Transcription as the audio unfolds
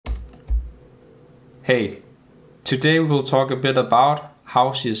Hey, today we will talk a bit about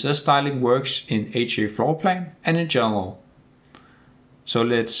how CSS styling works in ha-floorplan and in general. So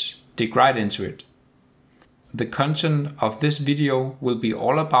let's dig right into it. The content of this video will be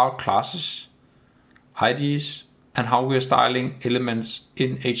all about classes, IDs, and how we are styling elements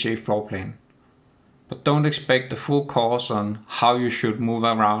in ha-floorplan. But don't expect a full course on how you should move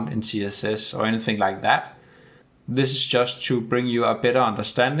around in CSS or anything like that. This is just to bring you a better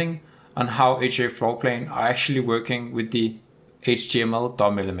understanding on how ha-floorplan are actually working with the HTML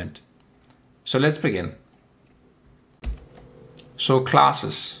DOM element. So let's begin. So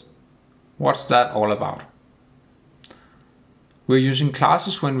classes, what's that all about? We're using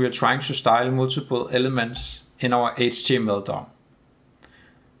classes when we're trying to style multiple elements in our HTML DOM.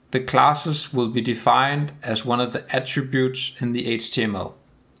 The classes will be defined as one of the attributes in the HTML.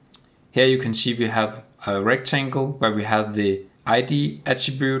 Here you can see we have a rectangle where we have the ID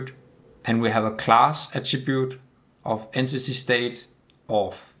attribute and we have a class attribute of entity state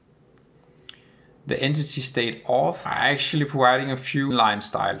auth. The entity state auth are actually providing a few line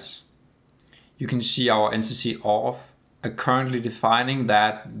styles. You can see our entity auth are currently defining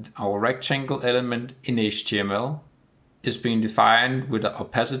that our rectangle element in HTML is being defined with an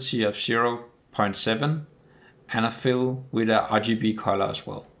opacity of 0.7 and a fill with a RGB color as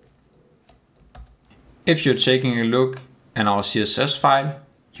well. If you're taking a look at our CSS file,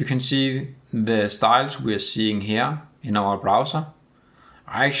 you can see the styles we are seeing here in our browser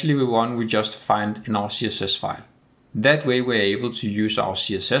are actually the one we just find in our CSS file. That way we're able to use our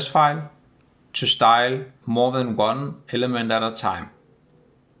CSS file to style more than one element at a time.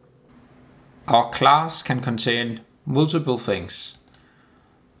 Our class can contain multiple things.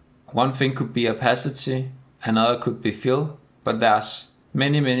 One thing could be opacity, another could be fill, but there's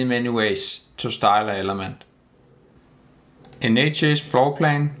many ways to style an element. In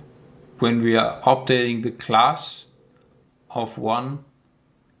ha-floorplan, when we are updating the class of one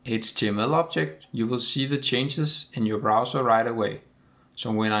HTML object, you will see the changes in your browser right away.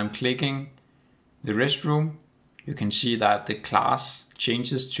 So when I'm clicking the restroom, you can see that the class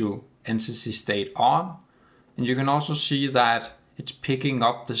changes to entity state on. And you can also see that it's picking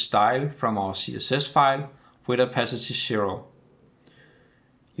up the style from our CSS file with opacity 0.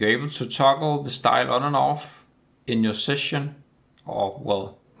 You're able to toggle the style on and off in your session, or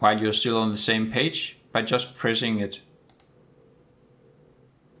well, while you're still on the same page, by just pressing it.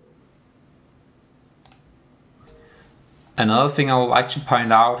 Another thing I would like to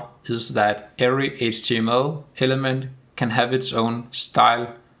point out is that every HTML element can have its own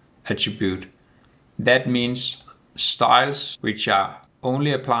style attribute. That means styles which are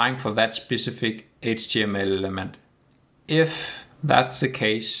only applying for that specific HTML element. If that's the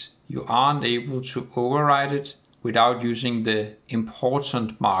case, you aren't able to override it without using the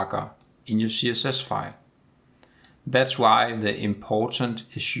important marker in your CSS file. That's why the important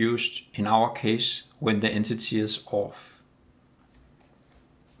is used in our case when the entity is off.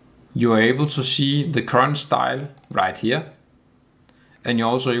 You are able to see the current style right here, and you're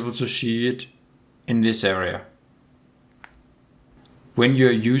also able to see it in this area. When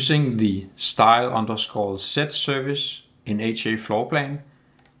you're using the style_set service in ha-floorplan,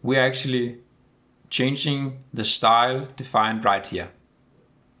 we're actually changing the style defined right here.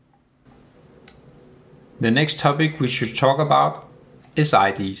 The next topic we should talk about is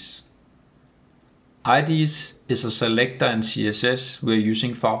IDs. IDs is a selector in CSS we're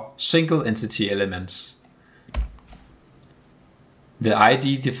using for single entity elements. The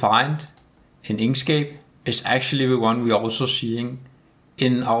ID defined in Inkscape is actually the one we're also seeing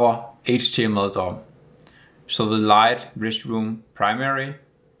in our HTML DOM. So the light restroom primary,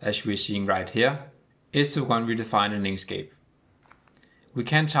 as we're seeing right here, is the one we define in Inkscape. We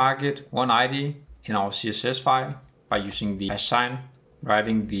can target one ID in our CSS file by using the hash sign,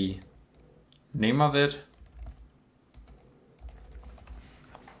 writing the name of it,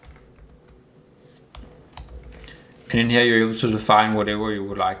 and in here you're able to define whatever you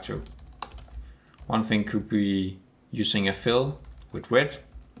would like to. One thing could be using a fill with red.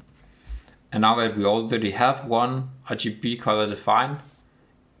 And now that we already have one RGB color defined,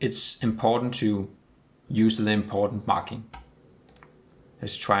 it's important to use the important marking.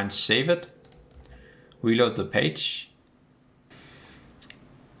 Let's try and save it. Reload the page.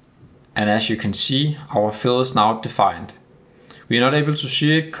 And as you can see, our fill is now defined. We are not able to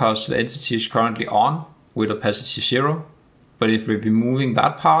see it because the entity is currently on with opacity 0. But if we're removing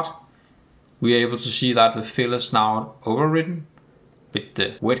that part, we are able to see that the fill is now overridden with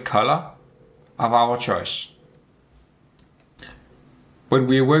the red color of our choice. When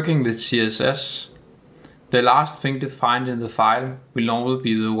we are working with CSS, the last thing defined in the file will normally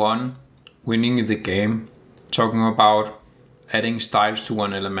be the one winning the game talking about adding styles to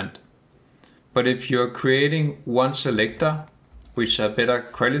one element. But if you're creating one selector which are better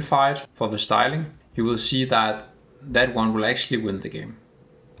qualified for the styling, you will see that that one will actually win the game.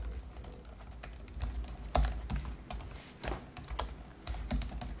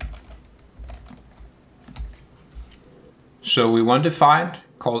 So we one defined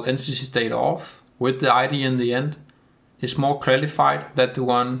called entity state off with the ID in the end is more qualified than the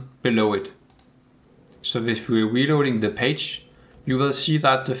one below it. So if we're reloading the page, you will see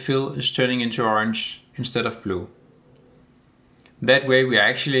that the fill is turning into orange instead of blue. That way we are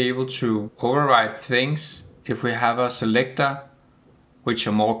actually able to override things if we have a selector which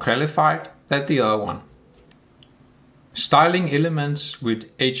are more qualified than the other one. Styling elements with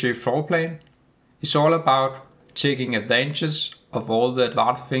ha-floorplan is all about taking advantage of all the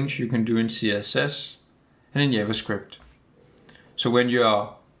advanced things you can do in CSS and in JavaScript. So when you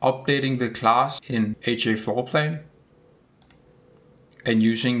are updating the class in ha-floorplan and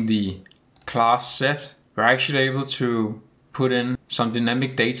using the class set, we're actually able to put in some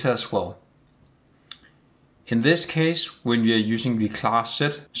dynamic data as well. In this case, when we are using the class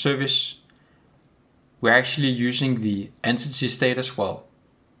set service, we're actually using the entity state as well.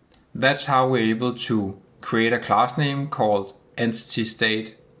 That's how we're able to create a class name called entity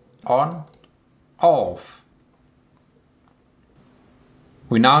state on off.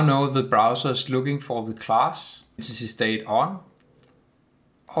 We now know the browser is looking for the class entity state on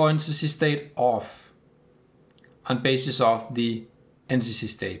or entity state off on basis of the entity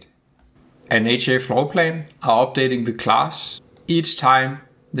state. And ha-floorplan are updating the class each time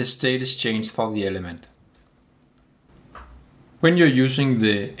the state is changed for the element. When you're using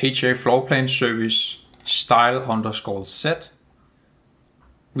the ha-floorplan service style_set,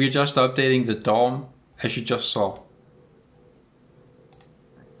 we are just updating the DOM as you just saw.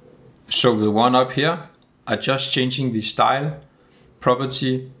 So the one up here are just changing the style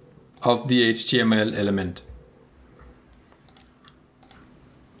property of the HTML element.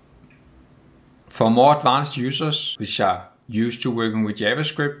 For more advanced users which are used to working with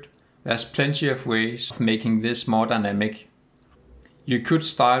JavaScript, there's plenty of ways of making this more dynamic. You could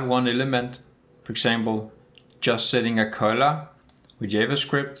style one element, for example, just setting a color with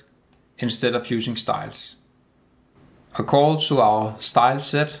JavaScript instead of using styles. A call to our style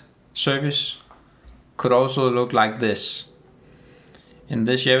set service could also look like this. In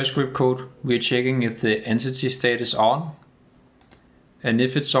this JavaScript code, we're checking if the entity state is on, and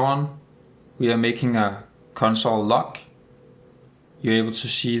if it's on, we are making a console log. You're able to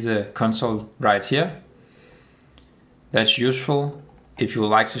see the console right here. That's useful if you would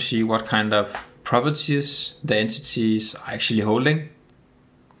like to see what kind of properties the entities are actually holding.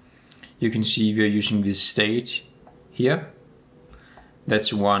 You can see we are using this state here. That's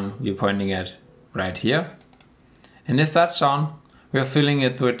the one we're pointing at right here. And if that's on, we are filling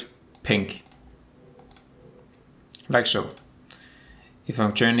it with pink, like so. If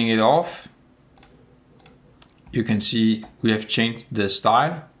I'm turning it off, you can see we have changed the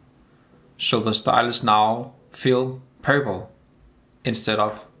style. So the style is now fill purple instead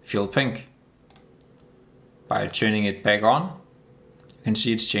of fill pink. By turning it back on, you can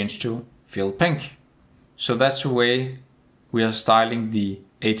see it's changed to fill pink. So that's the way we are styling the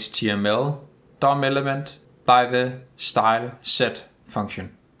HTML DOM element by the style set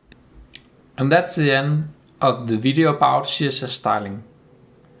function. And that's the end of the video about CSS styling.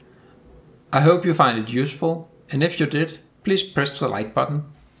 I hope you find it useful, and if you did, please press the like button.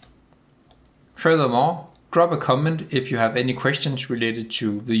 Furthermore, drop a comment if you have any questions related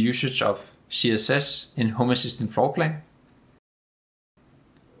to the usage of CSS in Home Assistant floor plan.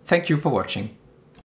 Thank you for watching.